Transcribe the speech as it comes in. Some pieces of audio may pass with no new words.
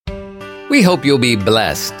We hope you'll be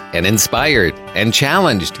blessed and inspired and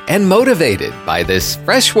challenged and motivated by this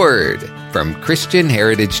fresh word from Christian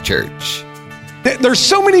Heritage Church. There's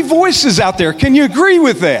so many voices out there. Can you agree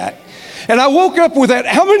with that? And I woke up with that.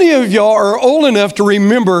 How many of y'all are old enough to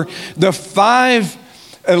remember the five-man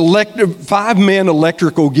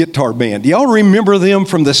electrical guitar band? Do y'all remember them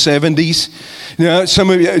from the 70s? You know, some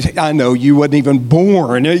of you, I know you wasn't even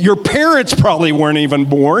born. Your parents probably weren't even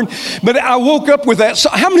born. But I woke up with that. So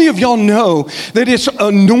how many of y'all know that it's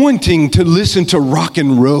anointing to listen to rock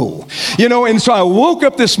and roll? You know, and so I woke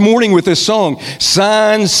up this morning with this song,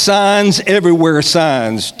 Signs, Signs, Everywhere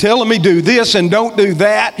Signs, telling me do this and don't do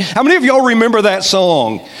that. How many of y'all remember that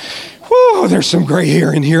song? Whew, there's some gray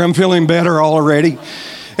hair in here. I'm feeling better already.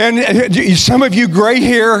 And some of you, gray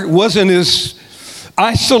hair wasn't as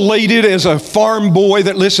isolated as a farm boy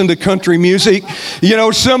that listened to country music. You know,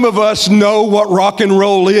 some of us know what rock and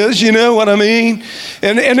roll is, you know what I mean?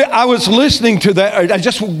 And I was listening to that. I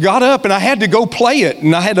just got up and I had to go play it.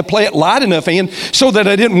 And I had to play it loud enough, and so that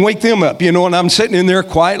I didn't wake them up, you know. And I'm sitting in there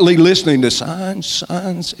quietly listening to signs,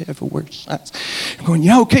 signs, everywhere, signs. I'm going,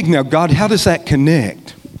 yeah, okay, now God, how does that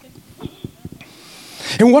connect?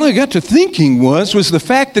 And what I got to thinking was the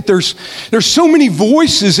fact that there's so many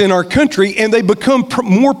voices in our country, and they become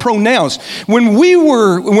more pronounced. When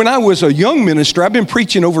I was a young minister, I've been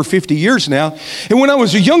preaching over 50 years now, and when I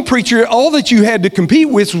was a young preacher, all that you had to compete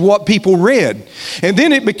with was what people read. And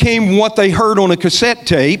then it became what they heard on a cassette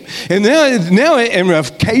tape, and now and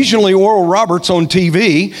occasionally Oral Roberts on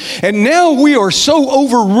TV, and now we are so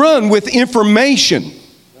overrun with information.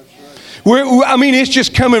 I mean, it's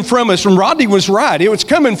just coming from us. And Rodney was right. It was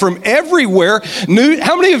coming from everywhere.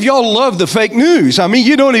 How many of y'all love the fake news? I mean,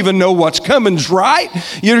 you don't even know what's coming, right?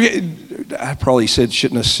 I probably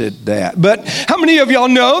shouldn't have said that. But how many of y'all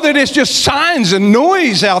know that it's just signs and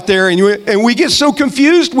noise out there, and we get so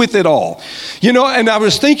confused with it all? You know, and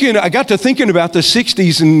I got to thinking about the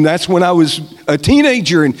 60s, and that's when I was a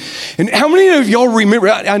teenager. And how many of y'all remember,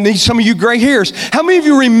 I need some of you gray hairs, how many of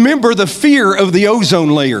you remember the fear of the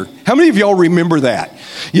ozone layer? How many of y'all remember that?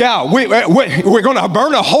 Yeah, we're going to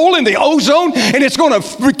burn a hole in the ozone, and it's going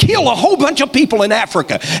to kill a whole bunch of people in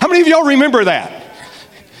Africa. How many of y'all remember that?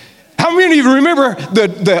 How many of you remember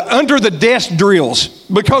the under the desk drills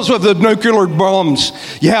because of the nuclear bombs?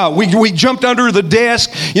 Yeah, we jumped under the desk.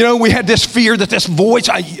 You know, we had this fear that this voice,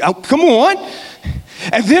 come on.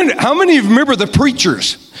 And then how many of you remember the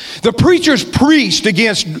preachers? The preachers preached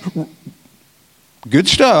against good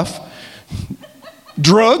stuff,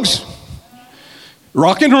 drugs,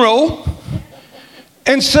 rock and roll,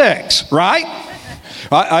 and sex, right?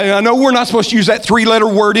 I know we're not supposed to use that three-letter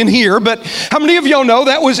word in here, but how many of y'all know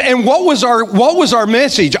that was, and what was our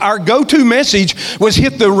message? Our go-to message was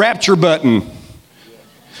hit the rapture button.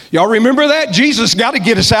 Y'all remember that? Jesus got to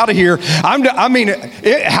get us out of here.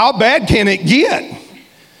 How bad can it get?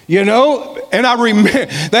 You know, and I remember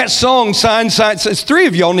that song, Signs, Signs. Three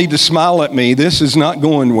of y'all need to smile at me. This is not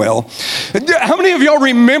going well. How many of y'all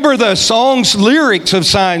remember the song's lyrics of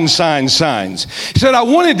Signs, Signs, Signs? He said, I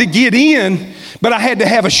wanted to get in, but I had to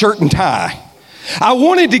have a shirt and tie. I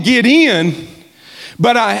wanted to get in,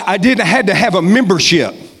 but I had to have a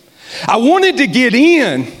membership. I wanted to get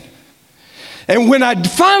in, and when I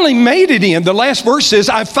finally made it in, the last verse says,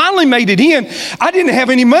 I finally made it in, I didn't have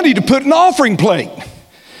any money to put in an offering plate.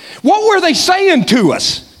 What were they saying to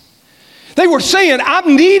us? They were saying,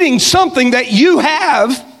 I'm needing something that you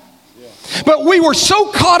have. But we were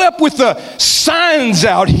so caught up with the signs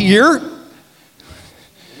out here.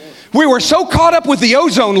 We were so caught up with the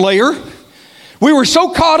ozone layer. We were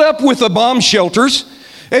so caught up with the bomb shelters.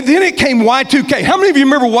 And then it came Y2K. How many of you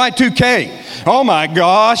remember Y2K? Oh my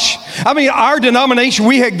gosh. I mean, our denomination,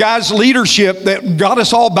 we had guys' leadership that got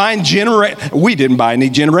us all buying generators. We didn't buy any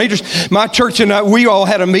generators. My church and we all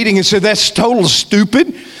had a meeting and said, that's total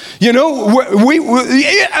stupid. You know,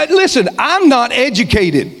 listen, I'm not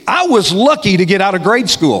educated. I was lucky to get out of grade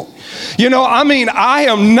school. You know, I mean, I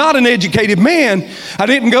am not an educated man. I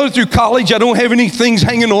didn't go through college. I don't have any things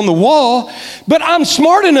hanging on the wall. But I'm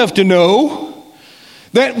smart enough to know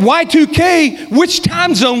that Y2K, which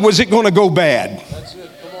time zone was it going to go bad? That's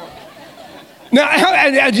it. Come on. Now,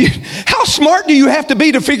 how smart do you have to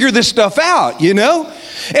be to figure this stuff out, you know?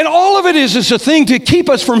 And all of it is a thing to keep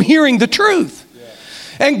us from hearing the truth.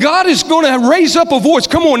 And God is going to raise up a voice.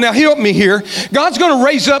 Come on now, help me here. God's going to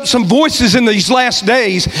raise up some voices in these last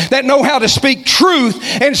days that know how to speak truth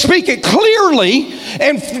and speak it clearly,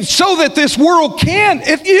 and so that this world can.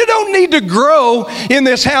 If you don't need to grow in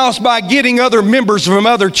this house by getting other members from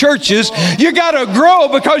other churches, you got to grow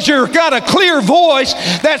because you've got a clear voice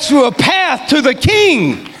that's a path to the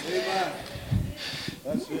King.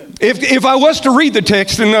 That's it. If I was to read the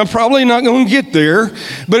text, and I'm probably not going to get there,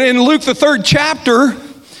 but in Luke, the 3rd chapter,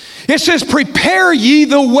 it says, prepare ye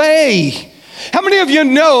the way. How many of you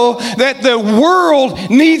know that the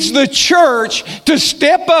world needs the church to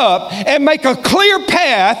step up and make a clear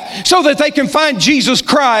path so that they can find Jesus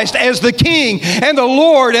Christ as the King and the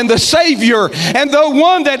Lord and the Savior and the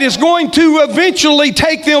one that is going to eventually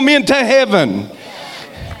take them into heaven?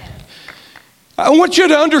 I want you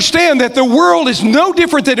to understand that the world is no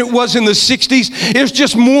different than it was in the 60s. It's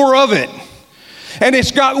just more of it. And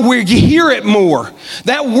we hear it more.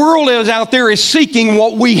 That world is out there is seeking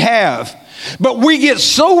what we have. But we get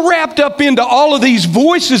so wrapped up into all of these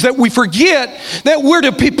voices that we forget that we're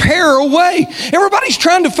to prepare a way. Everybody's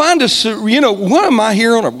trying to find us, what am I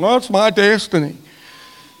here on? What's my destiny?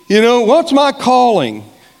 What's my calling?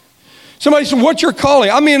 Somebody said, what's your calling?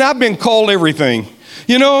 I mean, I've been called everything.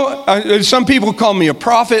 Some people call me a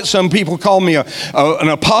prophet. Some people call me an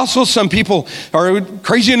apostle. Some people are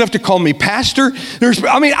crazy enough to call me pastor.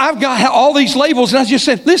 I've got all these labels, and I just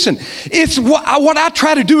said, listen, it's what I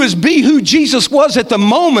try to do is be who Jesus was at the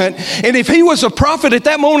moment. And if he was a prophet at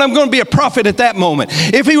that moment, I'm going to be a prophet at that moment.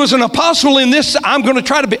 If he was an apostle in this, I'm going to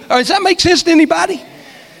try to be. Does that make sense to anybody?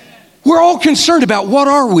 We're all concerned about what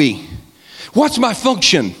are we? What's my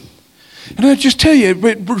function? And I just tell you,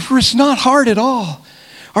 it's not hard at all.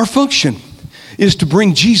 Our function is to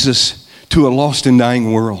bring Jesus to a lost and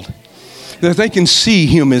dying world. That they can see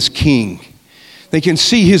him as king. They can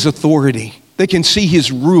see his authority. They can see his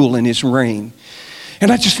rule and his reign.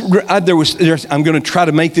 And I'm going to try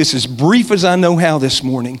to make this as brief as I know how this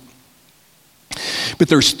morning. But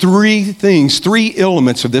there's three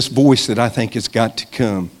elements of this voice that I think has got to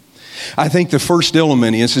come. I think the first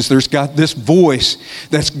element is there's got this voice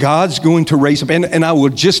that's God's going to raise up. And I will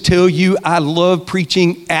just tell you, I love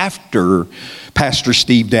preaching after Pastor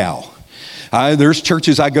Steve Dow. There's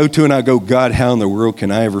churches I go to and I go, God, how in the world can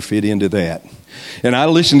I ever fit into that? And I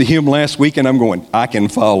listened to him last week and I'm going, I can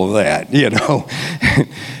follow that,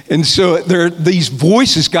 And so there are these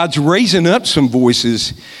voices, God's raising up some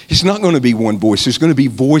voices. It's not going to be one voice. There's going to be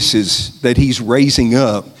voices that he's raising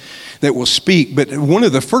up that will speak. But one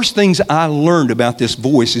of the first things I learned about this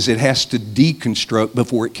voice is it has to deconstruct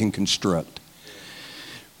before it can construct.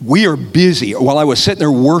 We are busy. While I was sitting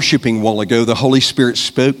there worshiping a while ago, the Holy Spirit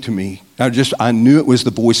spoke to me. I knew it was the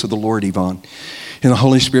voice of the Lord, Yvonne. And the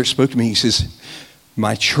Holy Spirit spoke to me. He says,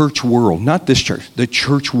 my church world, not this church, the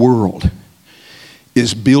church world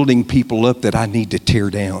is building people up that I need to tear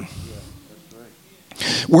down.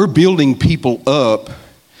 We're building people up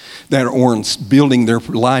that are building their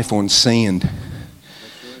life on sand.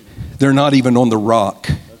 They're not even on the rock.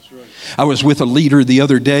 I was with a leader the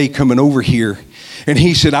other day coming over here, and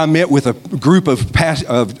he said, I met with a group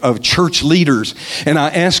of church leaders, and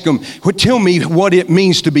I asked them, tell me what it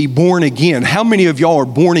means to be born again. How many of y'all are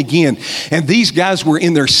born again? And these guys were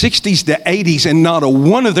in their 60s to 80s, and not a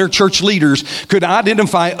one of their church leaders could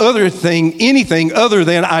identify anything other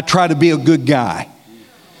than I try to be a good guy.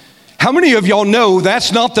 How many of y'all know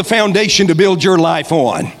that's not the foundation to build your life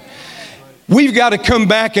on? We've got to come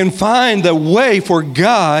back and find the way for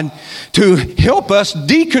God to help us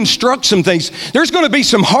deconstruct some things. There's going to be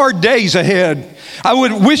some hard days ahead. I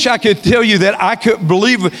would wish I could tell you that I could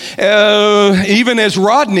believe, even as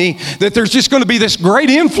Rodney, that there's just going to be this great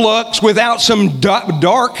influx without some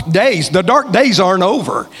dark days. The dark days aren't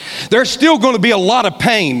over. There's still going to be a lot of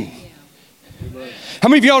pain. How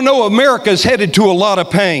many of y'all know America's headed to a lot of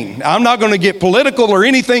pain? I'm not going to get political or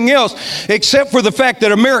anything else except for the fact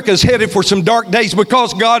that America's headed for some dark days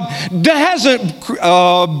because God hasn't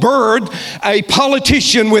birthed a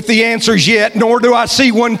politician with the answers yet, nor do I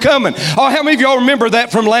see one coming. Oh, how many of y'all remember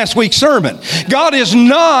that from last week's sermon? God is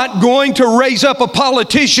not going to raise up a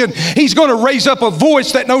politician. He's going to raise up a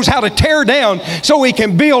voice that knows how to tear down so he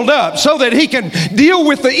can build up, so that he can deal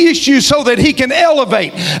with the issues, so that he can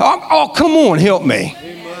elevate. Oh, come on, help me.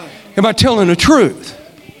 Am I telling the truth?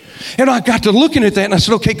 And I got to looking at that and I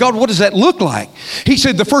said, okay, God, what does that look like? He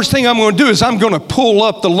said, the first thing I'm going to do is I'm going to pull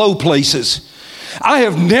up the low places. I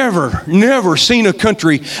have never seen a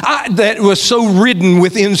country that was so ridden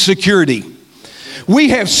with insecurity.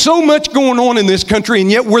 We have so much going on in this country, and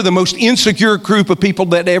yet we're the most insecure group of people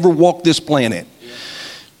that ever walked this planet.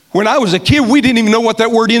 When I was a kid, we didn't even know what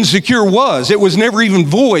that word insecure was. It was never even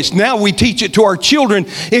voiced. Now we teach it to our children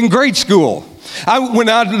in grade school. When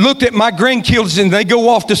I looked at my grandkids and they go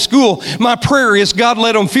off to school, my prayer is God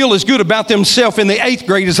let them feel as good about themselves in the 8th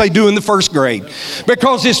grade as they do in the 1st grade.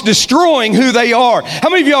 Because it's destroying who they are. How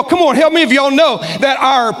many of y'all, come on, how many of y'all know that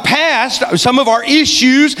our past, some of our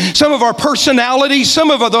issues, some of our personalities,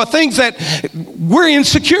 some of the things that we're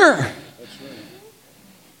insecure.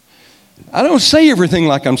 I don't say everything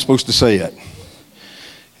like I'm supposed to say it.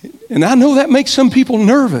 And I know that makes some people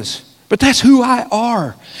nervous, but that's who I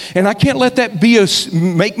are. And I can't let that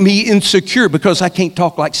make me insecure because I can't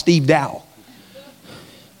talk like Steve Dow.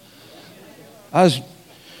 I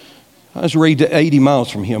was raised 80 miles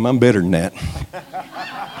from him. I'm better than that.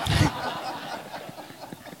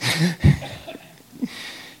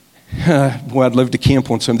 Boy, I'd love to camp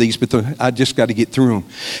on some of these, but I just got to get through them.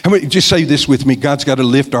 How many, just say this with me. God's got to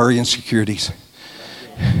lift our insecurities.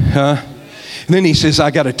 And then he says,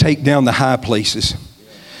 I got to take down the high places.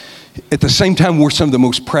 At the same time, we're some of the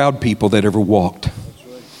most proud people that ever walked.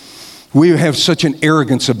 We have such an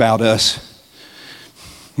arrogance about us.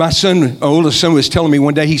 My oldest son was telling me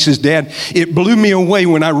one day, he says, Dad, it blew me away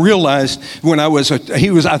when I realized when I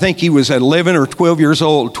think he was 11 or 12 years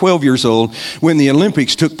old when the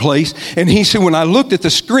Olympics took place. And he said, when I looked at the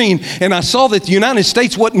screen and I saw that the United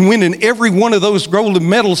States wasn't winning every one of those golden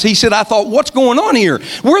medals, he said, I thought, what's going on here?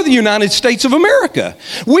 We're the United States of America.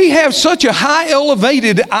 We have such a high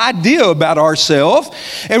elevated idea about ourselves,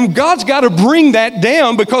 and God's got to bring that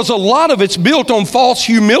down because a lot of it's built on false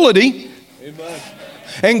humility. Amen.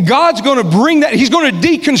 And God's going to bring that. He's going to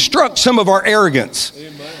deconstruct some of our arrogance.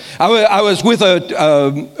 I was with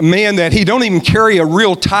a man that he don't even carry a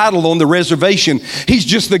real title on the reservation. He's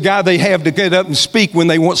just the guy they have to get up and speak when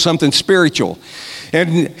they want something spiritual.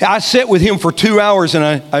 And I sat with him for 2 hours, and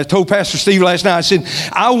I told Pastor Steve last night, I said,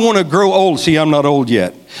 I want to grow old. See, I'm not old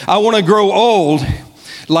yet. I want to grow old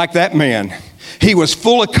like that man. He was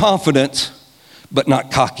full of confidence, but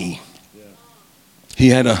not cocky. He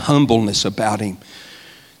had a humbleness about him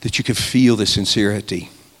that you could feel the sincerity.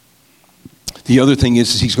 The other thing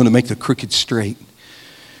is he's going to make the crooked straight.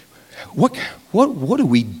 What are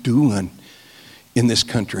we doing in this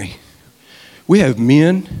country? We have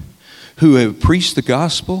men who have preached the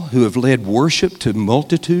gospel, who have led worship to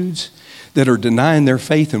multitudes that are denying their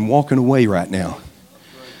faith and walking away right now.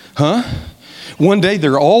 Huh? One day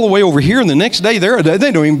they're all the way over here, and the next day they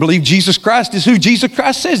don't even believe Jesus Christ is who Jesus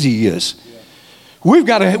Christ says he is. We've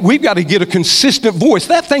got to get a consistent voice.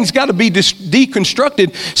 That thing's got to be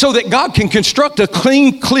deconstructed so that God can construct a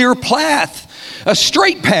clean, clear path, a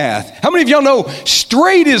straight path. How many of y'all know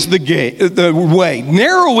straight is the way,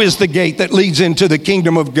 narrow is the gate that leads into the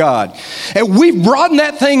kingdom of God? And we've broadened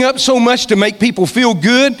that thing up so much to make people feel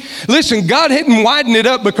good. Listen, God hadn't widened it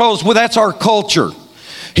up because, well, that's our culture.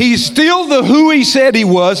 He's still who he said he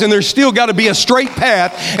was, and there's still got to be a straight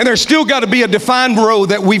path, and there's still got to be a defined road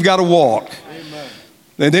that we've got to walk.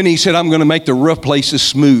 And then he said, I'm going to make the rough places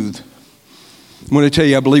smooth. I'm going to tell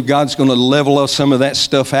you, I believe God's going to level some of that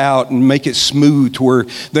stuff out and make it smooth to where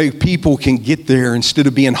people can get there instead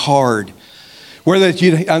of being hard. How many of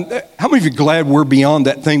you are glad we're beyond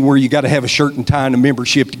that thing where you got to have a shirt and tie and a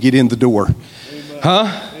membership to get in the door? Amen.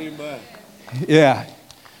 Huh? Amen. Yeah.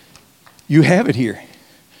 You have it here.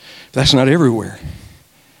 That's not everywhere.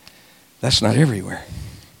 That's not everywhere.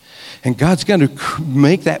 And God's going to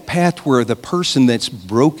make that path where the person that's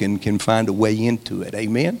broken can find a way into it.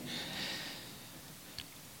 Amen?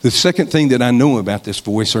 The second thing that I know about this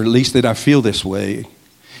voice, or at least that I feel this way,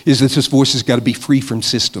 is that this voice has got to be free from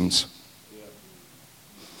systems.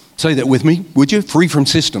 Say that with me, would you? Free from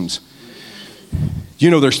systems. You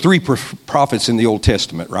know there's 3 prophets in the Old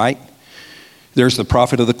Testament, right? There's the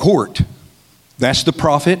prophet of the court. That's the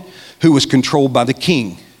prophet who was controlled by the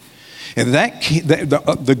king. And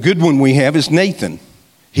the good one we have is Nathan.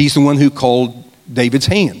 He's the one who called David's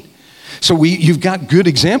hand. So you've got good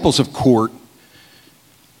examples of court,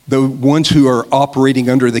 the ones who are operating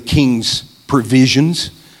under the king's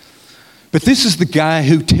provisions. But this is the guy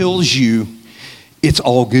who tells you it's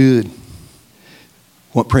all good.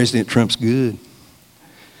 What President Trump's good.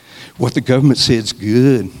 What the government says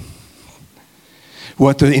good.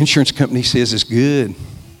 What the insurance company says is good.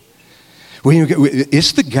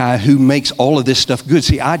 It's the guy who makes all of this stuff good.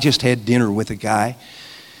 See, I just had dinner with a guy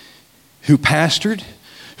who pastored,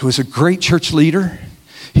 who was a great church leader.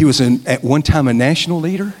 He was at one time a national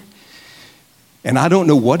leader. And I don't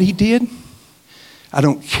know what he did. I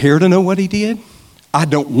don't care to know what he did. I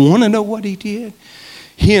don't want to know what he did.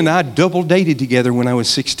 He and I double dated together when I was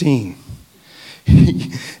 16.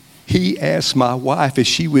 He asked my wife if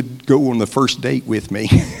she would go on the first date with me.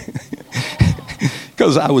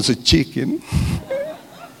 Because I was a chicken.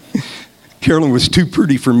 Carolyn was too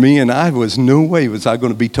pretty for me, and no way was I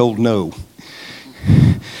going to be told no.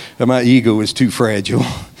 My ego was too fragile.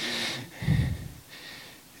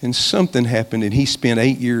 And something happened, and he spent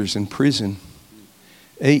 8 years in prison.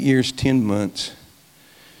 8 years, 10 months.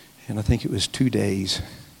 And I think it was 2 days.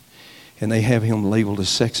 And they have him labeled a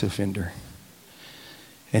sex offender.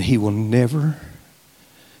 And he will never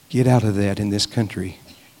get out of that in this country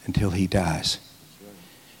until he dies.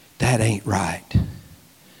 That ain't right.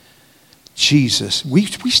 Jesus, we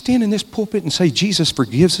stand in this pulpit and say Jesus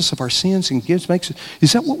forgives us of our sins and makes us.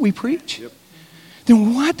 Is that what we preach? Yep.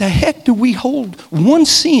 Then why the heck do we hold one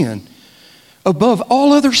sin above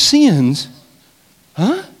all other sins?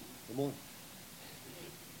 Huh? Come on.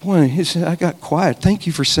 Boy, I got quiet. Thank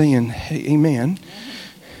you for saying hey, amen.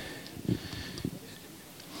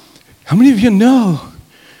 How many of you know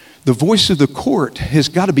the voice of the court has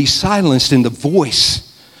got to be silenced and the voice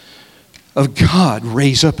of God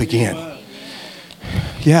raise up again?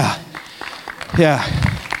 Yeah.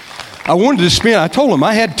 I wanted to I told him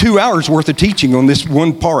I had 2 hours worth of teaching on this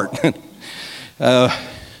one part.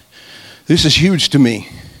 This is huge to me.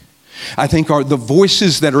 I think the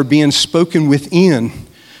voices that are being spoken within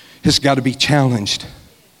has got to be challenged.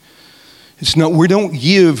 We don't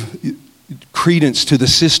give credence to the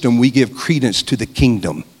system, we give credence to the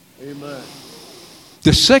kingdom. Amen.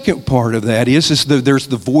 The second part of that is there's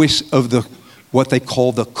the voice of what they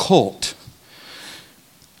call the cult.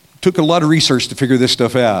 Took a lot of research to figure this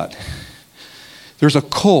stuff out. There's a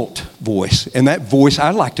cult voice, and that voice,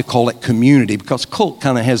 I like to call it community because cult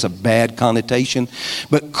kind of has a bad connotation.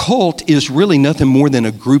 But cult is really nothing more than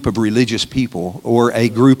a group of religious people or a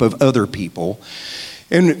group of other people.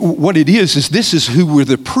 And what it is this is who were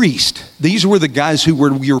the priests. These were the guys who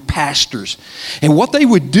were your pastors. And what they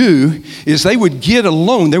would do is they would get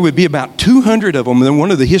alone. There would be about 200 of them. In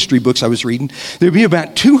one of the history books I was reading, there would be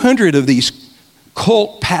about 200 of these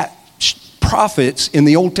cult prophets in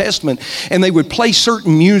the Old Testament, and they would play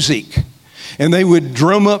certain music, and they would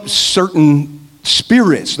drum up certain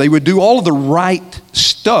spirits. They would do all of the right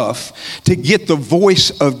stuff to get the voice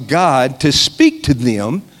of God to speak to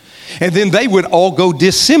them, and then they would all go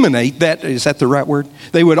disseminate that. Is that the right word?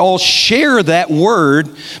 They would all share that word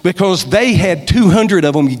because they had 200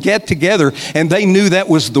 of them get together, and they knew that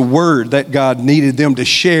was the word that God needed them to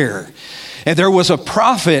share. And there was a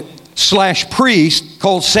prophet / priest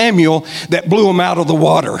called Samuel that blew him out of the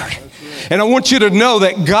water. And I want you to know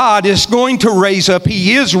that God is going to raise up.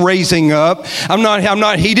 He is raising up.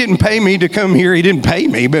 He didn't pay me to come here. He didn't pay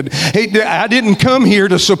me, but I didn't come here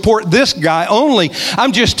to support this guy only.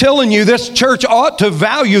 I'm just telling you, this church ought to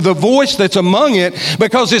value the voice that's among it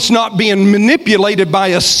because it's not being manipulated by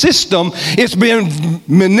a system. It's being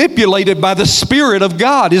manipulated by the Spirit of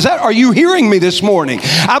God. Are you hearing me this morning?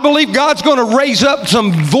 I believe God's going to raise up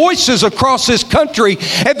some voices across this country,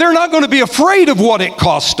 and they're not going to be afraid of what it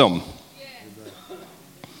cost them.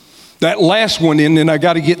 That last one, and I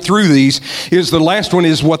got to get through these, is the last one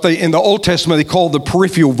is what in the Old Testament they call the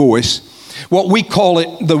peripheral voice. What we call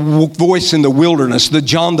it the voice in the wilderness, the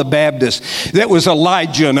John the Baptist. That was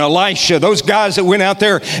Elijah and Elisha, those guys that went out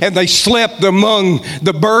there and they slept among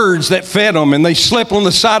the birds that fed them, and they slept on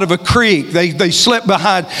the side of a creek. They slept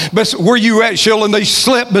behind, where you at, Sheldon? They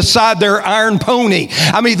slept beside their iron pony.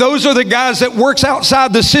 I mean, those are the guys that works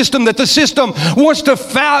outside the system, that the system wants to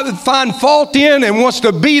find fault in and wants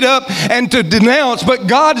to beat up and to denounce. But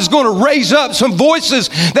God is going to raise up some voices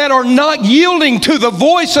that are not yielding to the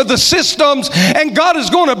voice of the system. And God is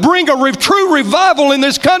going to bring a true revival in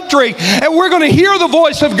this country, and we're going to hear the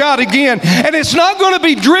voice of God again. And it's not going to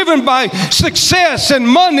be driven by success and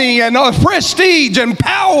money and prestige and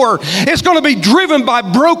power. It's going to be driven by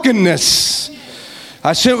brokenness.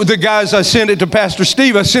 I sent with the guys, I sent it to Pastor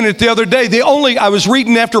Steve. I sent it the other day. I was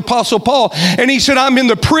reading after Apostle Paul, and he said, I'm in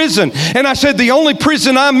the prison. And I said, the only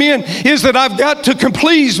prison I'm in is that I've got to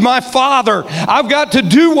please my Father. I've got to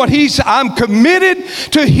do what I'm committed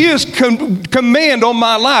to his command on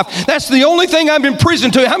my life. That's the only thing I'm in prison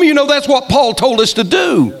to. How many of you know that's what Paul told us to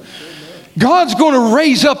do? God's going to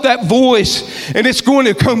raise up that voice, and it's going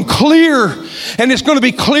to come clear, and it's going to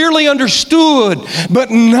be clearly understood, but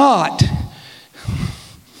not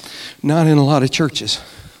in a lot of churches.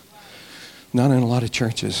 Not in a lot of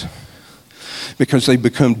churches. Because they've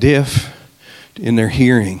become deaf in their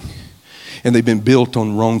hearing. And they've been built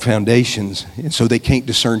on wrong foundations. And so they can't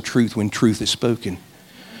discern truth when truth is spoken.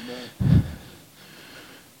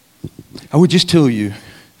 I would just tell you,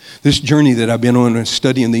 this journey that I've been on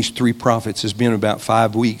studying these 3 prophets has been about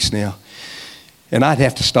 5 weeks now. And I'd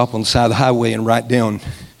have to stop on the side of the highway and write down,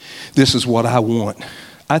 this is what I want.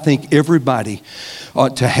 I think everybody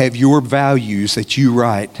ought to have your values that you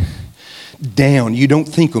write down. You don't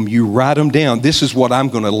think them, you write them down. This is what I'm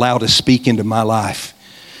going to allow to speak into my life.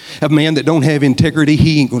 A man that don't have integrity,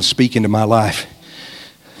 he ain't going to speak into my life.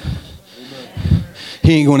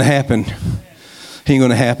 He ain't going to happen. He ain't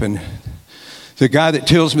going to happen. The guy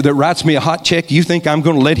that writes me a hot check, you think I'm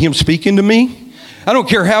going to let him speak into me? I don't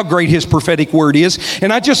care how great his prophetic word is.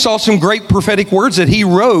 And I just saw some great prophetic words that he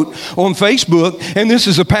wrote on Facebook. And this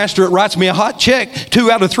is a pastor that writes me a hot check.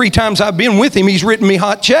 2 out of 3 times I've been with him, he's written me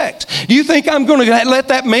hot checks. Do you think I'm going to let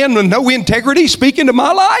that man with no integrity speak into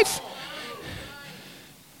my life?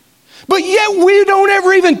 But yet we don't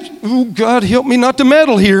ever even, oh God, help me not to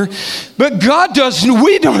meddle here. But God doesn't,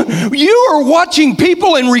 we don't. You are watching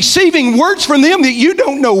people and receiving words from them that you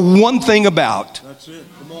don't know one thing about. That's it.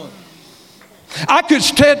 Come on. I could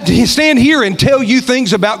stand here and tell you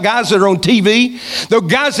things about guys that are on TV, the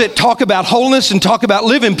guys that talk about holiness and talk about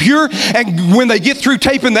living pure, and when they get through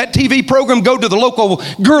taping that TV program, go to the local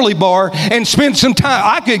girly bar and spend some time.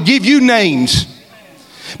 I could give you names.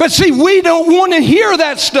 But see, we don't want to hear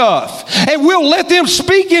that stuff. And we'll let them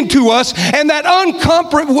speak into us. And that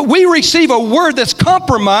we receive a word that's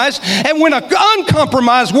compromised. And when an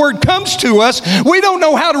uncompromised word comes to us, we don't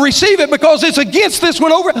know how to receive it because it's against this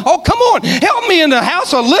one over. Oh, come on. Help me in the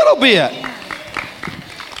house a little bit.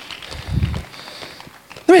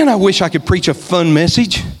 Man, I wish I could preach a fun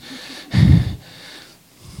message.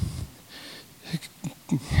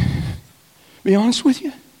 Be honest with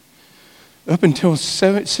you. Up until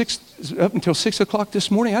 6 o'clock this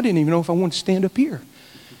morning, I didn't even know if I wanted to stand up here.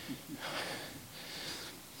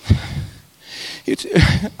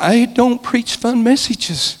 I don't preach fun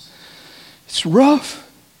messages. It's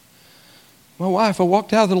rough. My wife, I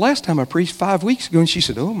walked out of the last time I preached 5 weeks ago, and she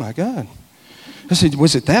said, "Oh my God." I said,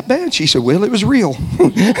 "Was it that bad?" She said, "Well, it was real."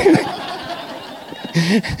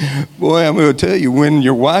 Boy, I'm going to tell you, when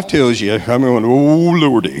your wife tells you, I'm going, "Oh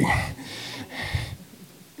Lordy."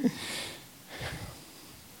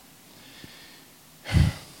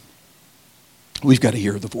 We've got to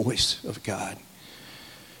hear the voice of God.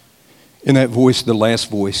 And that voice, the last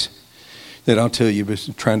voice that I'll tell you, is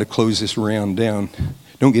trying to close this round down.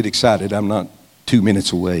 Don't get excited. I'm not 2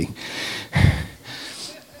 minutes away.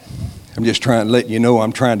 I'm just trying to let you know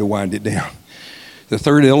I'm trying to wind it down. The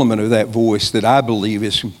third element of that voice that I believe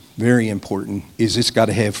is very important is it's got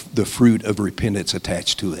to have the fruit of repentance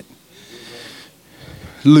attached to it.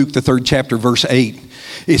 Luke, the 3rd chapter, verse 8.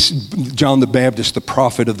 It's John the Baptist, the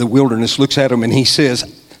prophet of the wilderness, looks at him and he says,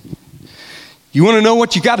 "You want to know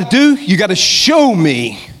what you got to do? You got to show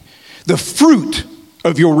me the fruit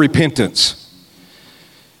of your repentance."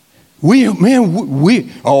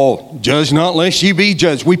 Judge not lest ye be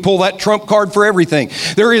judged. We pull that trump card for everything.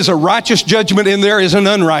 There is a righteous judgment and there is an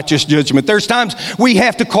unrighteous judgment. There's times we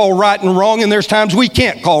have to call right and wrong, and there's times we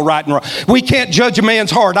can't call right and wrong. We can't judge a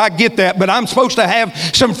man's heart. I get that, but I'm supposed to have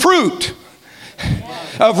some fruit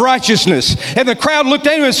of righteousness. And the crowd looked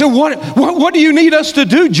at him and said, what do you need us to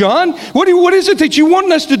do, John? What is it that you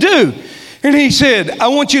want us to do? And he said, I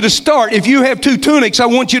want you to start. If you have 2 tunics, I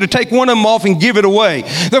want you to take one of them off and give it away.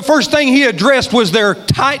 The first thing he addressed was their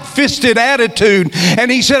tight-fisted attitude. And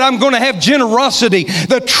he said, I'm going to have generosity,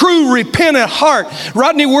 the true repentant heart.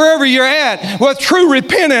 Rodney, wherever you're at, well, true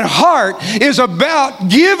repentant heart is about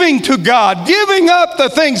giving to God, giving up the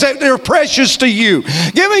things that are precious to you,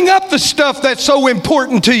 giving up the stuff that's so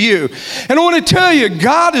important to you. And I want to tell you,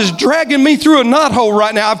 God is dragging me through a knothole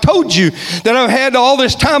right now. I've told you that I've had all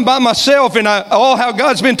this time by myself, and how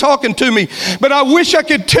God's been talking to me. But I wish I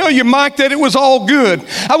could tell you, Mike, that it was all good.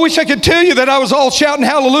 I wish I could tell you that I was all shouting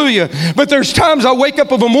hallelujah. But there's times I wake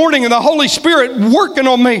up of a morning and the Holy Spirit working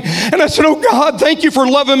on me. And I said, oh God, thank you for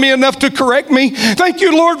loving me enough to correct me. Thank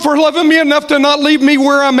you, Lord, for loving me enough to not leave me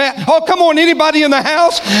where I'm at. Oh, come on, anybody in the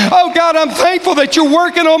house? Oh God, I'm thankful that you're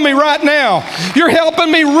working on me right now. You're helping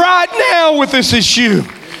me right now with this issue.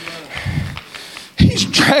 He's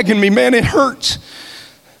dragging me, man, it hurts.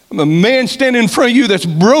 I'm a man standing in front of you that's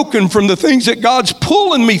broken from the things that God's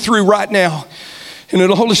pulling me through right now. And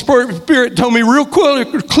the Holy Spirit told me real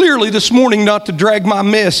clearly this morning not to drag my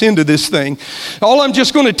mess into this thing. All I'm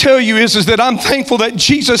just going to tell you is that I'm thankful that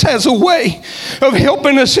Jesus has a way of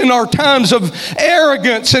helping us in our times of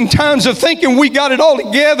arrogance and times of thinking we got it all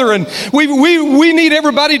together and we need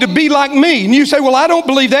everybody to be like me. And you say, well, I don't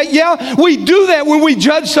believe that. Yeah, we do that when we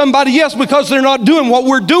judge somebody else because they're not doing what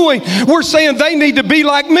we're doing. We're saying they need to be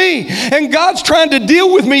like me. And God's trying to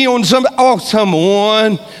deal with me on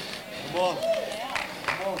someone.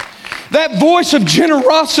 That voice of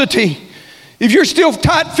generosity. If you're still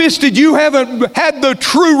tight-fisted, you haven't had the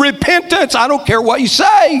true repentance. I don't care what you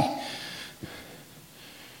say.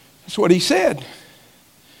 That's what he said.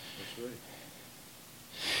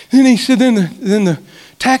 Then he said, then the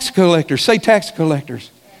tax collectors, say tax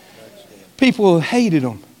collectors. People hated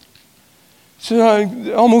them.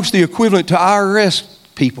 So almost the equivalent to IRS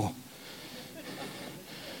people.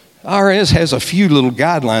 IRS has a few little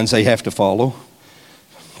guidelines they have to follow.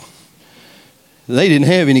 They didn't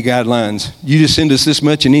have any guidelines. You just send us this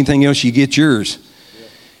much and anything else you get yours.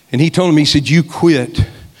 And he told me, he said, you quit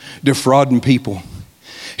defrauding people.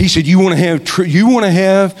 He said, you want to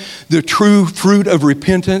have the true fruit of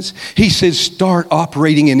repentance? He said, start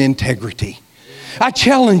operating in integrity. I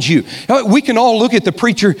challenge you. We can all look at the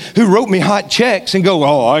preacher who wrote me hot checks and go,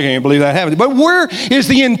 oh, I can't believe that happened. But where is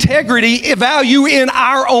the integrity value in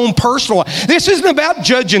our own personal life? This isn't about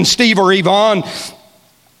judging Steve or Yvonne.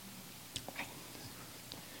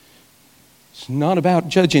 It's not about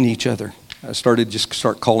judging each other. I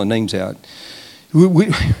start calling names out.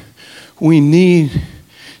 We need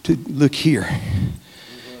to look here.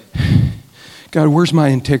 God, where's my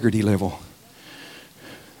integrity level?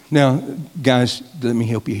 Now, guys, let me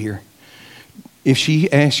help you here. If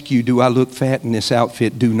she asks you, do I look fat in this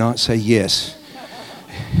outfit? Do not say yes.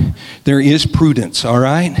 There is prudence, all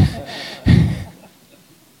right?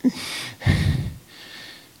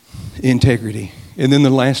 Integrity. And then the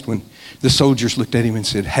last one, the soldiers looked at him and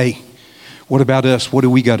said, hey, what about us? What do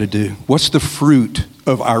we got to do? What's the fruit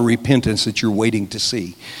of our repentance that you're waiting to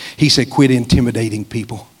see? He said, quit intimidating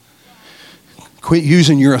people. Quit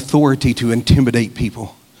using your authority to intimidate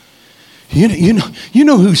people. You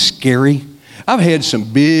know who's scary? I've had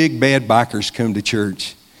some big bad bikers come to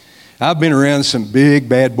church. I've been around some big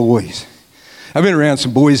bad boys. I've been around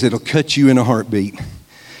some boys that'll cut you in a heartbeat.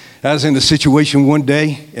 I was in a situation one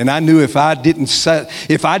day, and I knew if I didn't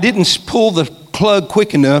pull the plug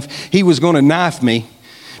quick enough, he was going to knife me.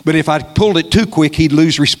 But if I pulled it too quick, he'd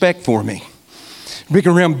lose respect for me. Being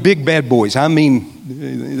around big bad boys, I mean,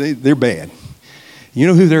 they're bad. You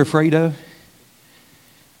know who they're afraid of?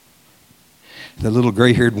 The little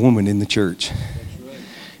gray-haired woman in the church.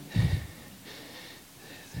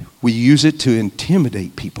 We use it to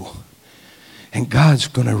intimidate people. And God's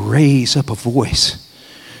going to raise up a voice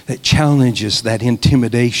that challenges that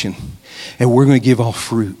intimidation. And we're going to give off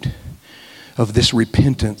fruit of this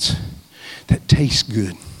repentance that tastes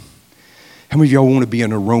good. How many of y'all want to be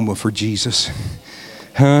an aroma for Jesus?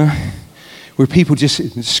 Huh? Where people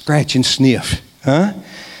just scratch and sniff. Huh?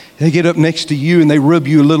 They get up next to you and they rub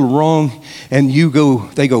you a little wrong, and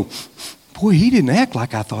they go, boy, he didn't act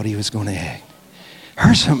like I thought he was going to act.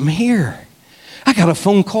 There's something here. I got a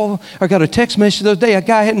phone call, I got a text message the other day, a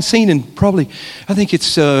guy I hadn't seen in probably, I think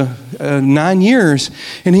it's 9 years.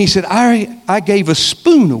 And he said, I gave a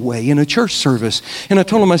spoon away in a church service. And I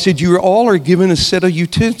told him, I said, you all are given a set of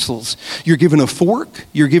utensils. You're given a fork,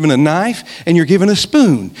 you're given a knife, and you're given a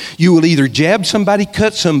spoon. You will either jab somebody,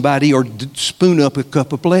 cut somebody, or spoon up a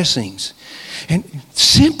cup of blessings. And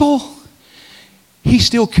simple, he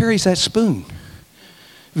still carries that spoon.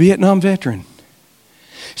 Vietnam veteran.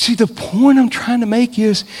 See, the point I'm trying to make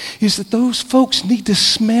is that those folks need to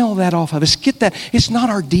smell that off of us. Get that? It's not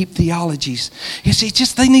our deep theologies. It's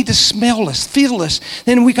just they need to smell us, feel us.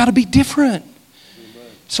 Then we got to be different. Amen.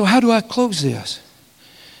 So how do I close this?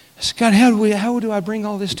 I said, God, how do I bring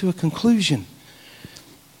all this to a conclusion?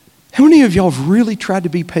 How many of y'all have really tried to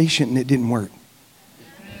be patient and it didn't work?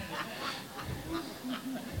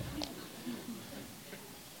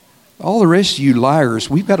 All the rest of you liars,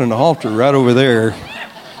 we've got an altar right over there.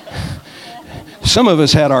 Some of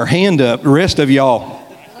us had our hand up, the rest of y'all.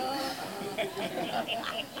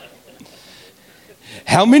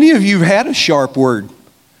 How many of you have had a sharp word?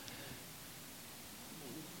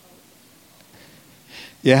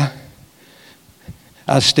 Yeah?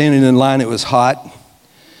 I was standing in line, it was hot. How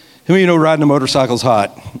many of you know riding a motorcycle is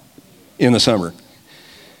hot in the summer?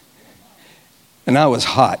 And I was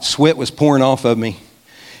hot, sweat was pouring off of me.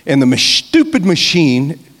 And the stupid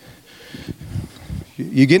machine,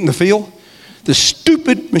 you getting the feel? The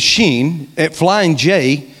stupid machine at Flying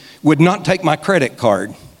J would not take my credit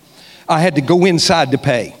card. I had to go inside to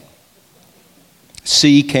pay.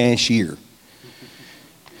 See cashier.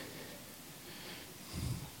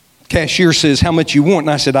 Cashier says, how much you want?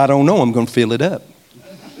 And I said, I don't know. I'm going to fill it up.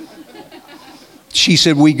 She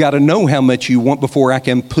said, we got to know how much you want before I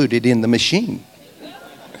can put it in the machine.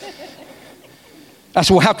 I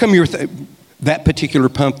said, well, how come that particular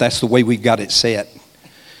pump, that's the way we've got it set?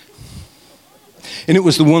 And it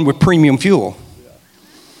was the one with premium fuel.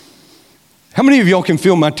 How many of y'all can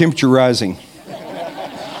feel my temperature rising?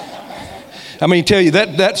 I mean, tell you,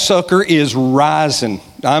 that sucker is rising.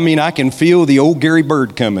 I mean, I can feel the old Gary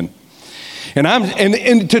Bird coming.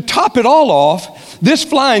 And to top it all off, this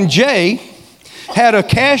Flying J had a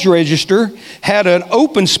cash register, had an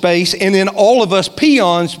open space, and then all of us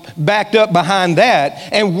peons backed up behind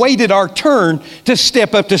that and waited our turn to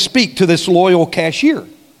step up to speak to this loyal cashier.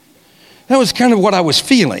 That was kind of what I was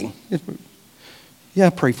feeling.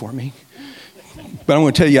 Yeah, pray for me. But I'm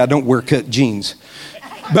going to tell you, I don't wear cut jeans.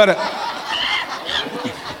 But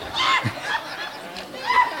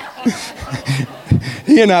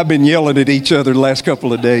He and I have been yelling at each other the last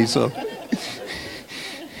couple of days. So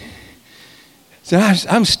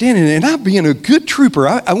I'm standing there, and I'm being a good trooper.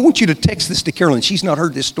 I want you to text this to Carolyn. She's not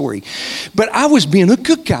heard this story. But I was being a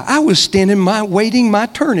good guy. I was standing waiting my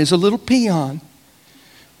turn as a little peon.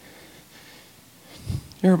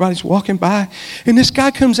 Everybody's walking by, and this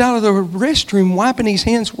guy comes out of the restroom wiping his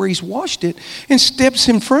hands where he's washed it and steps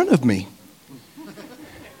in front of me.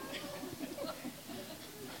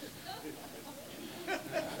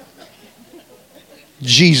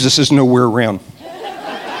 Jesus is nowhere around.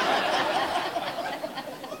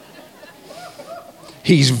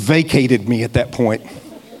 He's vacated me at that point.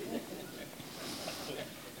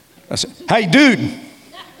 I said, "Hey, dude,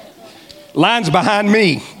 line's behind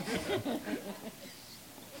me."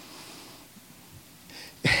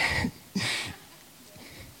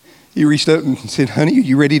 He reached up and said, "Honey, are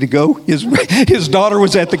you ready to go?" His daughter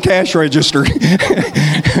was at the cash register.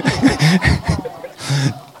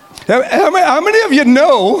 How many of you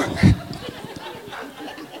know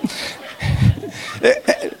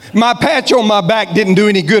my patch on my back didn't do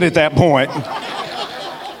any good at that point?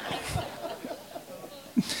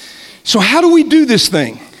 So how do we do this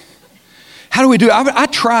thing? How do we do it? I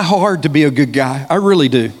try hard to be a good guy. I really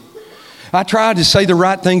do. I try to say the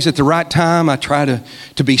right things at the right time. I try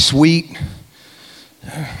to be sweet.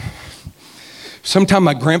 Sometimes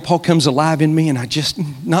my grandpa comes alive in me and I just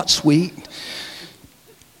not sweet.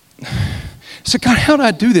 So God, how do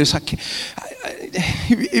I do this?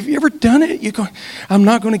 Have you ever done it? You go, "I'm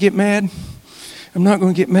not going to get mad. I'm not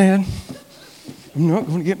going to get mad. I'm not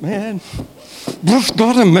going to get mad.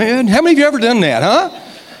 God, I'm mad." How many of you ever done that, huh?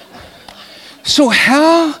 So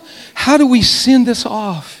how do we send this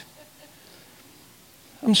off?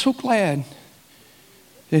 I'm so glad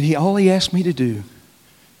that all he asked me to do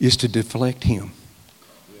is to deflect him.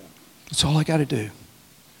 That's all I got to do.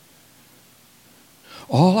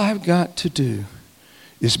 All I've got to do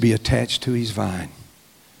is be attached to his vine.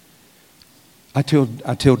 I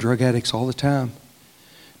tell drug addicts all the time,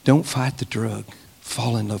 don't fight the drug.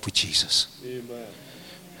 Fall in love with Jesus. Amen.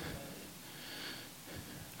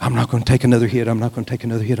 I'm not going to take another hit. I'm not going to take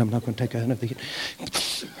another hit. I'm not going to take another hit.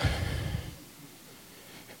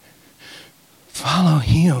 Follow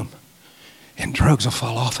him, and drugs will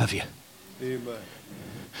fall off of you. Amen.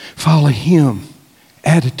 Follow him,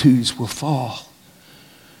 attitudes will fall.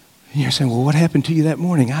 And you're saying, "Well, what happened to you that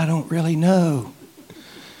morning?" I don't really know.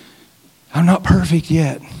 I'm not perfect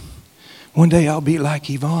yet. One day I'll be like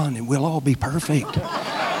Yvonne, and we'll all be perfect.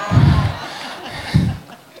 I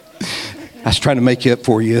was trying to make it up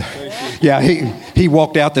for you. Yeah, he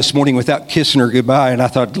walked out this morning without kissing her goodbye, and I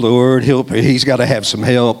thought, Lord, help me. He's got to have some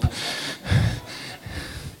help.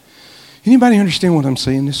 Anybody understand what I'm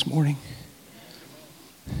saying this morning?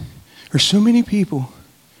 There's so many people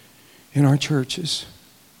in our churches.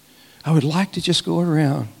 I would like to just go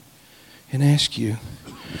around and ask you,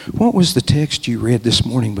 what was the text you read this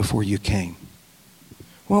morning before you came?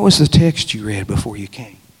 What was the text you read before you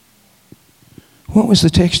came? What was the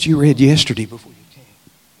text you read yesterday before you came?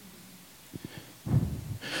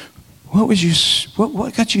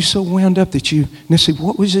 What got you so wound up that you,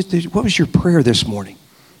 what was your prayer this morning?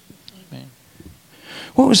 Amen.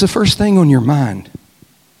 What was the first thing on your mind?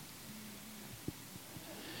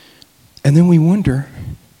 And then we wonder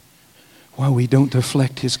why we don't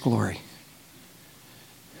deflect his glory.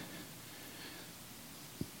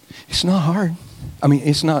 It's not hard.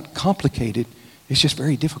 It's not complicated. It's just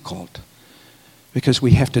very difficult. Because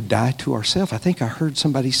we have to die to ourselves. I think I heard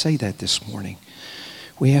somebody say that this morning.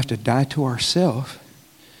 We have to die to ourselves.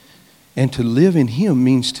 And to live in him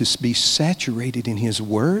means to be saturated in his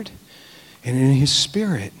word and in his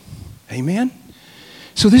spirit. Amen?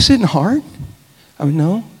 So this isn't hard.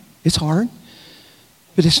 No, it's hard.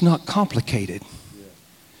 But it's not complicated.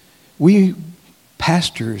 We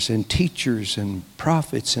pastors and teachers and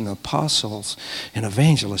prophets and apostles and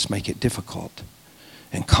evangelists make it difficult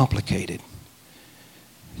and complicated.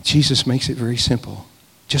 Jesus makes it very simple.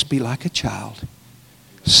 Just be like a child.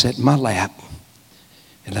 Sit in my lap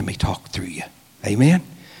and let me talk through you. Amen?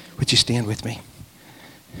 Would you stand with me?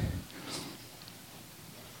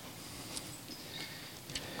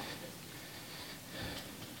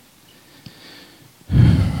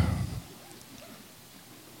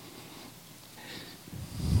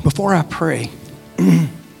 Before I pray,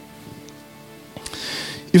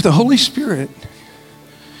 if the Holy Spirit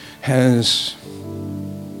has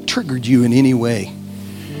triggered you in any way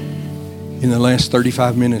in the last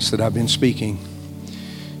 35 minutes that I've been speaking,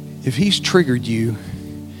 if he's triggered you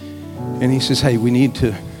and he says, "Hey, you need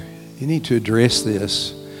to address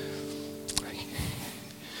this,"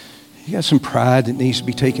 You got some pride that needs to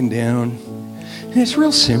be taken down. And it's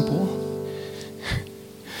real simple.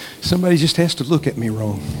 Somebody just has to look at me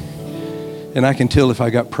wrong, and I can tell if I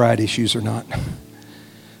got pride issues or not.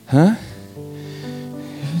 Huh?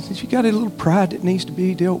 You got a little pride that needs to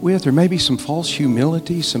be dealt with, or maybe some false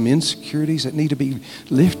humility, some insecurities that need to be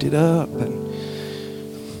lifted up,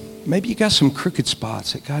 and maybe you got some crooked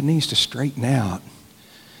spots that God needs to straighten out.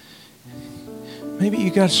 Maybe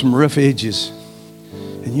you got some rough edges,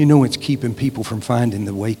 and you know it's keeping people from finding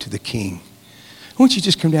the way to the King. I want you to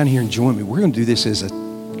just come down here and join me. We're going to do this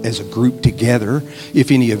as a group together,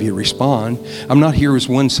 if any of you respond. I'm not here as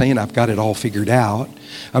one saying I've got it all figured out.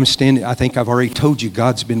 I'm standing, I think I've already told you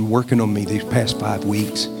God's been working on me these past 5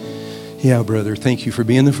 weeks. Yeah, brother, thank you for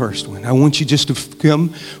being the first one. I want you just to come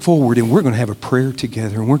forward, and we're going to have a prayer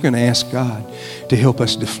together, and we're going to ask God to help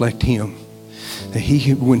us deflect Him. That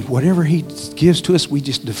when whatever He gives to us, we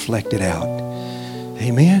just deflect it out.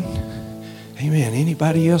 Amen? Amen.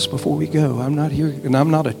 Anybody else before we go? I'm not here, and I'm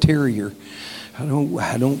not a terrier. I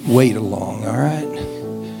don't wait along, all right?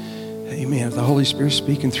 Amen. If the Holy Spirit's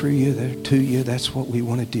speaking through you, to you, that's what we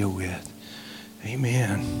want to deal with.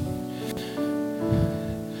 Amen.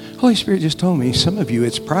 Holy Spirit just told me, some of you,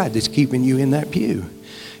 it's pride that's keeping you in that pew.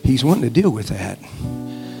 He's wanting to deal with that.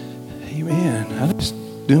 Amen. I'm just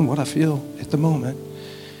doing what I feel at the moment.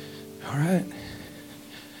 All right?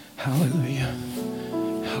 Hallelujah.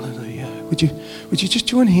 Hallelujah. Would you just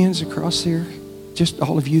join hands across there? Just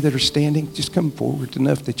all of you that are standing, just come forward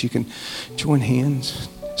enough that you can join hands.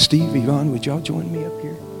 Steve, Yvonne, would y'all join me up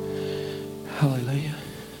here? Hallelujah.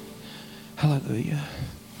 Hallelujah.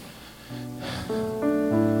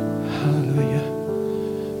 Hallelujah.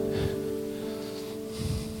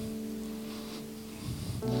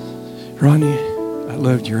 Ronnie, I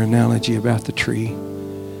loved your analogy about the tree.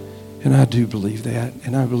 And I do believe that.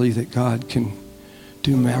 And I believe that God can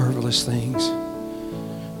do marvelous things.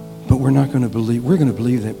 But we're not going to believe, we're going to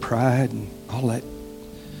believe that pride and all that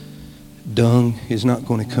dung is not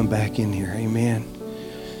going to come back in here. Amen.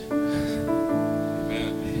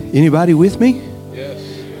 Amen. Anybody with me? Yes.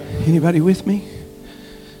 Anybody with me?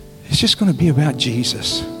 It's just going to be about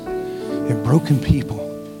Jesus and broken people.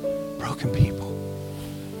 Broken people.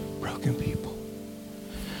 Broken people.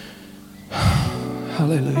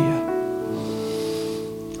 Hallelujah.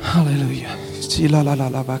 Hallelujah.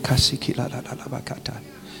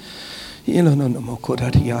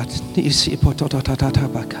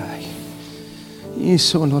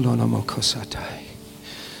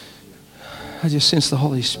 I just sense the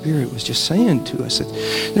Holy Spirit was just saying to us that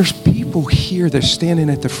there's people here that are standing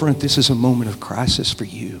at the front. This is a moment of crisis for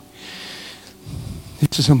you.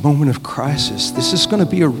 This is a moment of crisis. This is going to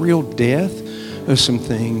be a real death of some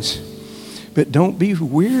things. But don't be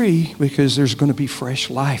weary, because there's going to be fresh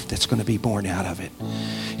life that's going to be born out of it.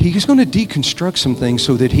 He's going to deconstruct some things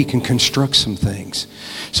so that He can construct some things,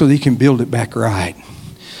 so that He can build it back right.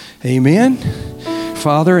 Amen?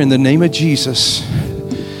 Father, in the name of Jesus,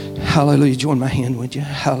 hallelujah. Join my hand, would you?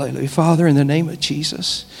 Hallelujah. Father, in the name of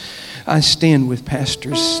Jesus, I stand with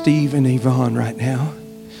Pastors Steve and Yvonne right now.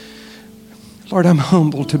 Lord, I'm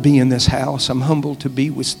humbled to be in this house. I'm humbled to be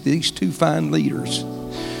with these two fine leaders.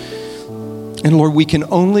 And Lord, we can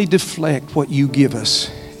only deflect what you give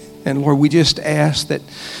us. And Lord, we just ask that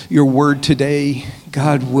your word today,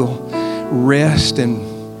 God, will rest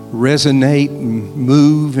and resonate and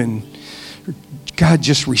move, and God,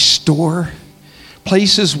 just restore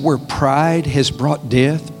places where pride has brought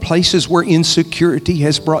death, places where insecurity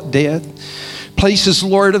has brought death, places,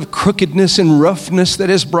 Lord, of crookedness and roughness that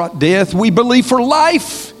has brought death. We believe for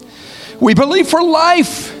life. We believe for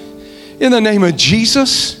life in the name of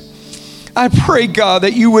Jesus. I pray, God,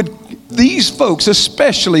 that you would, these folks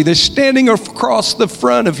especially, they're standing across the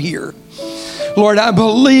front of here. Lord, I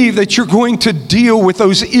believe that you're going to deal with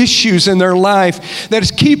those issues in their life that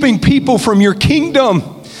is keeping people from your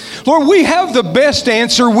kingdom. Lord, we have the best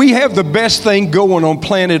answer. We have the best thing going on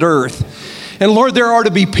planet Earth. And Lord, there are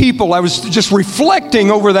to be people. I was just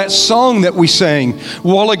reflecting over that song that we sang a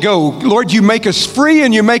while ago. Lord, you make us free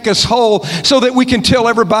and you make us whole so that we can tell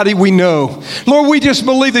everybody we know. Lord, we just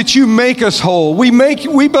believe that you make us whole. We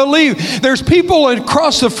believe there's people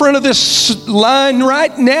across the front of this line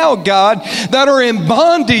right now, God, that are in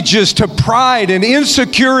bondages to pride and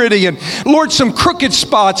insecurity and, Lord, some crooked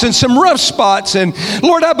spots and some rough spots. And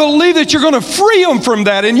Lord, I believe that you're going to free them from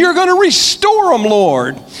that and you're going to restore them,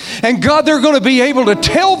 Lord. And God, they're going going to be able to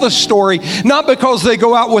tell the story, not because they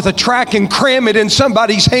go out with a tract and cram it in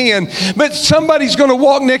somebody's hand, but somebody's going to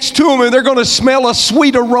walk next to them and they're going to smell a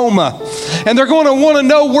sweet aroma. And they're going to want to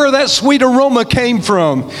know where that sweet aroma came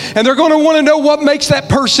from. And they're going to want to know what makes that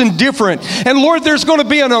person different. And Lord, there's going to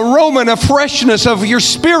be an aroma and a freshness of your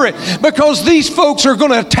Spirit, because these folks are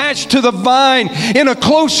going to attach to the vine in a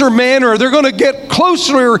closer manner. They're going to get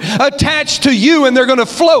closer attached to you, and they're going to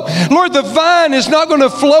flow. Lord, the vine is not going to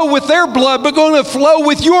flow with their blood, but going to flow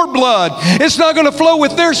with your blood. It's not going to flow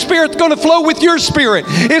with their spirit. It's going to flow with your Spirit.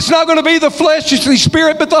 It's not going to be the fleshly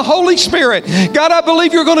spirit, but the Holy Spirit. God, I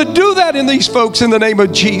believe you're going to do that in these folks in the name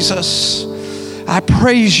of Jesus. I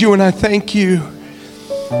praise you and I thank you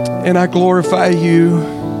and I glorify you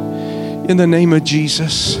in the name of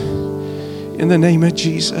Jesus. In the name of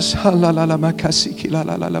Jesus.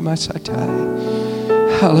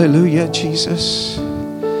 Hallelujah, Jesus.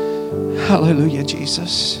 Hallelujah,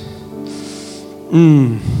 Jesus.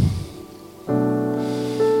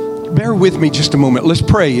 Bear with me just a moment. Let's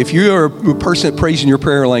pray. If you are a person that prays in your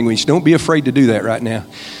prayer language, don't be afraid to do that right now.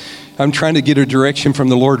 I'm trying to get a direction from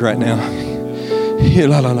the Lord right now.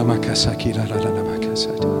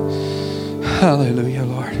 Hallelujah,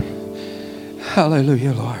 Lord.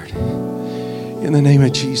 Hallelujah, Lord. In the name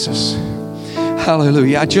of Jesus.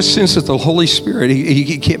 Hallelujah. I just sense that the Holy Spirit,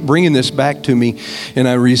 he kept bringing this back to me, and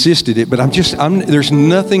I resisted it. But there's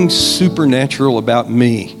nothing supernatural about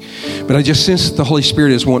me. But I just sense that the Holy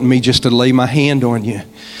Spirit is wanting me just to lay my hand on you.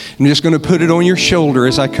 I'm just going to put it on your shoulder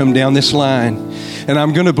as I come down this line. And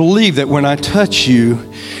I'm going to believe that when I touch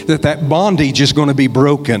you, that bondage is going to be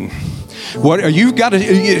broken.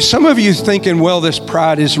 Some of you thinking, well, this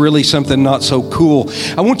pride is really something not so cool.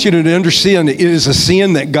 I want you to understand it is a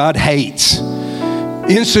sin that God hates.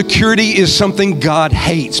 Insecurity is something God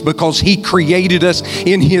hates because He created us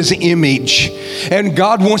in His image. And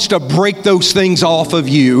God wants to break those things off of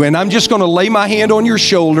you. And I'm just going to lay my hand on your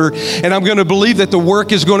shoulder, and I'm going to believe that the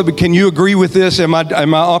work is going to be, can you agree with this? Am I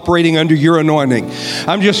operating under your anointing?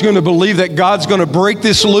 I'm just going to believe that God's going to break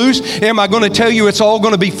this loose. Am I going to tell you it's all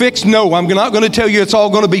going to be fixed? No, I'm not going to tell you it's all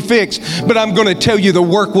going to be fixed, but I'm going to tell you the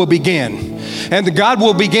work will begin. And God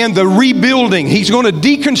will begin the rebuilding. He's going to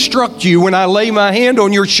deconstruct you when I lay my hand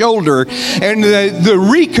on your shoulder. And the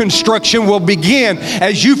reconstruction will begin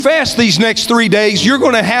as you fast these next 3 days. You're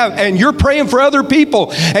going to have, and you're praying for other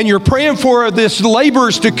people, and you're praying for this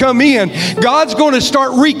laborers to come in. God's going to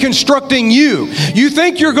start reconstructing you. You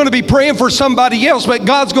think you're going to be praying for somebody else, but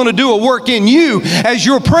God's going to do a work in you as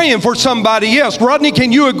you're praying for somebody else. Rodney,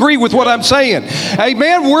 can you agree with what I'm saying?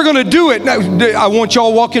 Amen. We're going to do it. Now, I want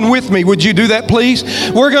y'all walking with me. Would you do that, please?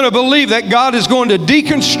 We're going to believe that God is going to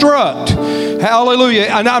deconstruct. Hallelujah.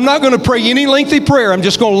 And I'm not going to pray any lengthy prayer. I'm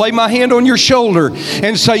just going to lay my hand on your shoulder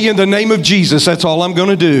and say, in the name of Jesus, that's all I'm going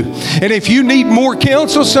to do. And if you need more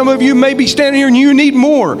counsel, some of you may be standing here and you need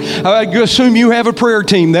more. I assume you have a prayer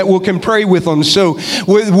team that can pray with them. So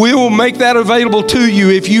we will make that available to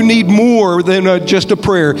you if you need more than just a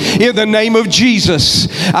prayer. In the name of Jesus,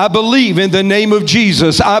 I believe in the name of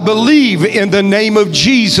Jesus. I believe in the name of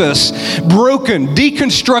Jesus. Broken,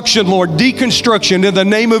 deconstruction, Lord, deconstruction in the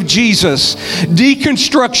name of Jesus.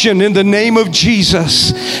 Deconstruction in the name of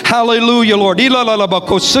Jesus. Hallelujah, Lord.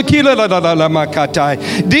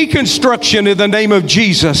 Deconstruction in the name of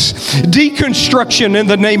Jesus. Deconstruction in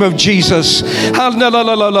the name of Jesus.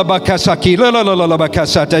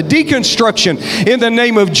 Deconstruction in the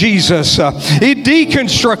name of Jesus.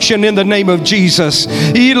 Deconstruction in the name of Jesus.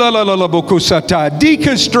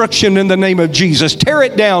 Deconstruction in the name of Jesus. Tear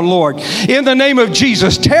it down, Lord. In the name of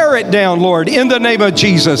Jesus. Tear it down, Lord. In the name of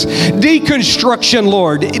Jesus. Deconstruction,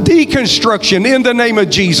 Lord. Deconstruction in the name of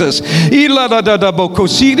Jesus. In the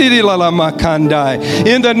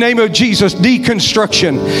name of Jesus.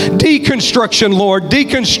 Deconstruction. Deconstruction, Lord.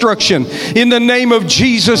 Deconstruction. In the name of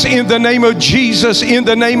Jesus. In the name of Jesus. In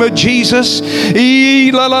the name of Jesus.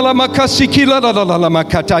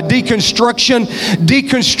 Deconstruction.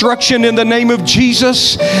 Deconstruction in the name of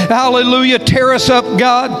Jesus. Hallelujah. Tear us up,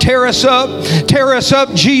 God. Tear us up. Tear us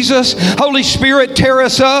up, Jesus. Holy Spirit, tear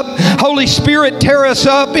us up. Holy Spirit, tear us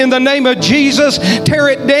up in the name of Jesus. Tear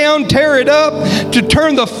it down, tear it up, to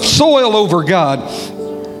turn the soil over, God.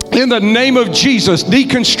 In the name of Jesus.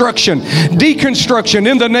 Deconstruction. Deconstruction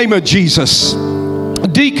in the name of Jesus.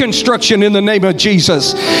 Deconstruction in the name of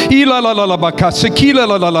Jesus. In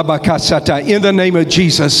the name of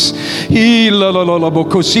Jesus.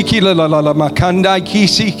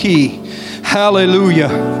 Hallelujah.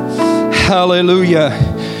 Hallelujah.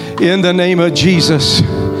 In the name of Jesus.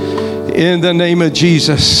 In the name of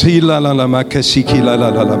Jesus.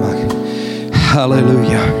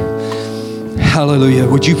 Hallelujah. Hallelujah.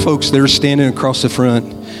 Would you folks that are standing across the front,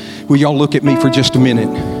 will y'all look at me for just a minute?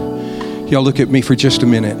 Y'all look at me for just a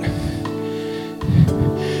minute.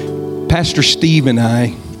 Pastor Steve and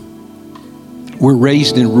I were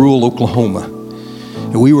raised in rural Oklahoma,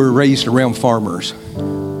 and we were raised around farmers.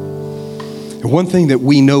 And one thing that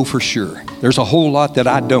we know for sure, there's a whole lot that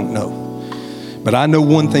I don't know, but I know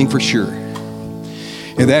one thing for sure,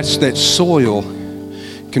 and that's that soil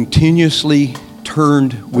continuously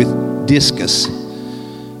turned with discus,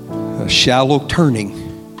 a shallow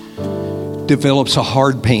turning, develops a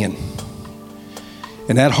hard pan.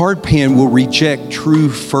 And that hard pan will reject true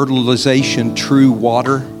fertilization, true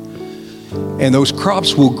water, and those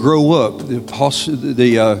crops will grow up.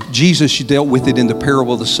 Jesus dealt with it in the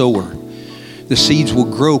parable of the sower. The seeds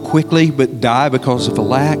will grow quickly but die because of a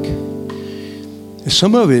lack.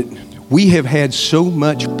 Some of it, we have had so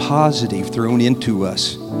much positive thrown into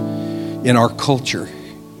us in our culture.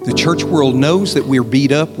 The church world knows that we're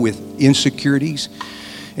beat up with insecurities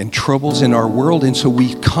and troubles in our world, and so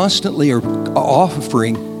we constantly are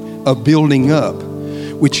offering a building up,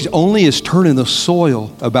 which only is turning the soil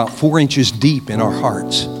about 4 inches deep in our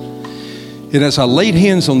hearts. And as I laid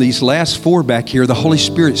hands on these last 4 back here, the Holy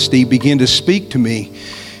Spirit, Steve, began to speak to me,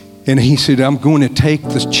 and he said, I'm going to take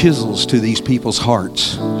the chisels to these people's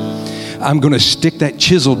hearts. I'm going to stick that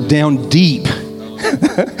chisel down deep. I'm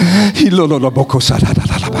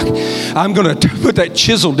going to put that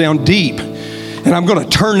chisel down deep, and I'm going to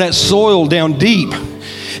turn that soil down deep,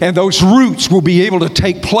 and those roots will be able to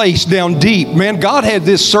take place down deep. Man, God had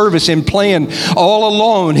this service in plan all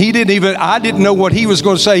along. I didn't know what he was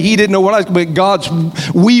going to say. He didn't know but God's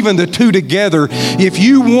weaving the two together. If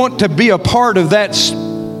you want to be a part of that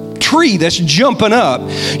tree that's jumping up,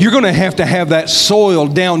 you're going to have that soil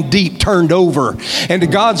down deep, turned over,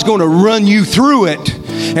 and God's going to run you through it.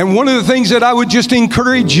 And one of the things that I would just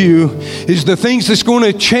encourage you is the things that's going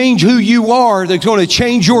to change who you are, that's going to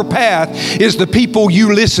change your path, is the people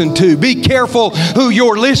you listen to. Be careful who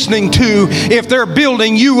you're listening to. If they're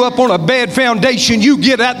building you up on a bad foundation, you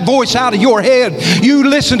get that voice out of your head. You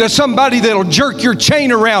listen to somebody that'll jerk your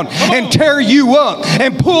chain around and tear you up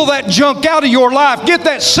and pull that junk out of your life. Get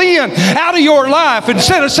that sin out of your life.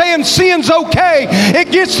 Instead of saying sin's okay,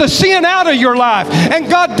 it gets the sin out of your life. And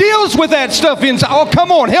God deals with that stuff inside. Oh,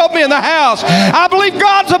 come on. Help me in the house. I believe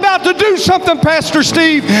God's about to do something, Pastor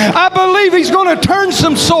Steve. I believe he's going to turn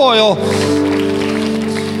some soil.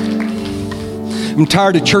 I'm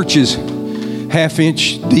tired of churches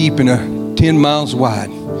half-inch deep and 10 miles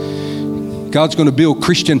wide. God's going to build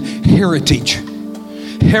Christian heritage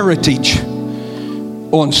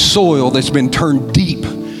on soil that's been turned deep,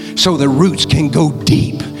 so the roots can go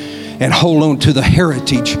deep and hold on to the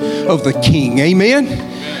heritage of the King. Amen?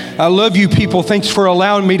 I love you people. Thanks for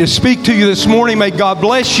allowing me to speak to you this morning. May God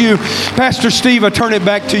bless you. Pastor Steve, I turn it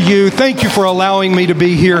back to you. Thank you for allowing me to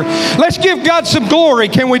be here. Let's give God some glory.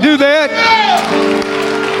 Can we do that?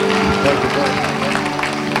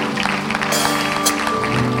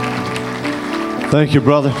 Thank you,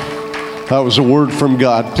 brother. That was a word from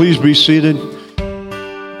God. Please be seated.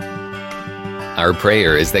 Our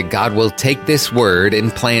prayer is that God will take this word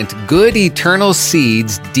and plant good eternal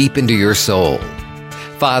seeds deep into your soul.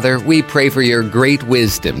 Father, we pray for your great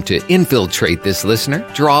wisdom to infiltrate this listener,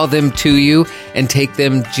 draw them to you, and take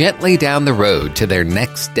them gently down the road to their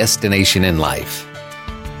next destination in life.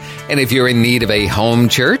 And if you're in need of a home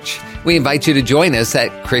church, we invite you to join us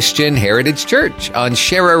at Christian Heritage Church on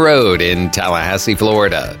Sharer Road in Tallahassee,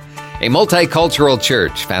 Florida. A multicultural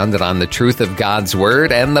church founded on the truth of God's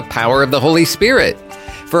Word and the power of the Holy Spirit.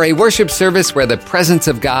 For a worship service where the presence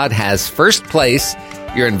of God has first place,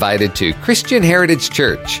 you're invited to Christian Heritage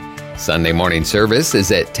Church. Sunday morning service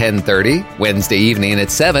is at 10:30, Wednesday evening at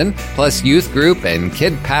 7, plus youth group and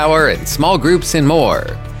kid power and small groups and more.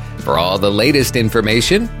 For all the latest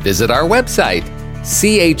information, visit our website,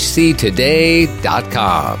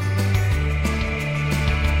 chctoday.com.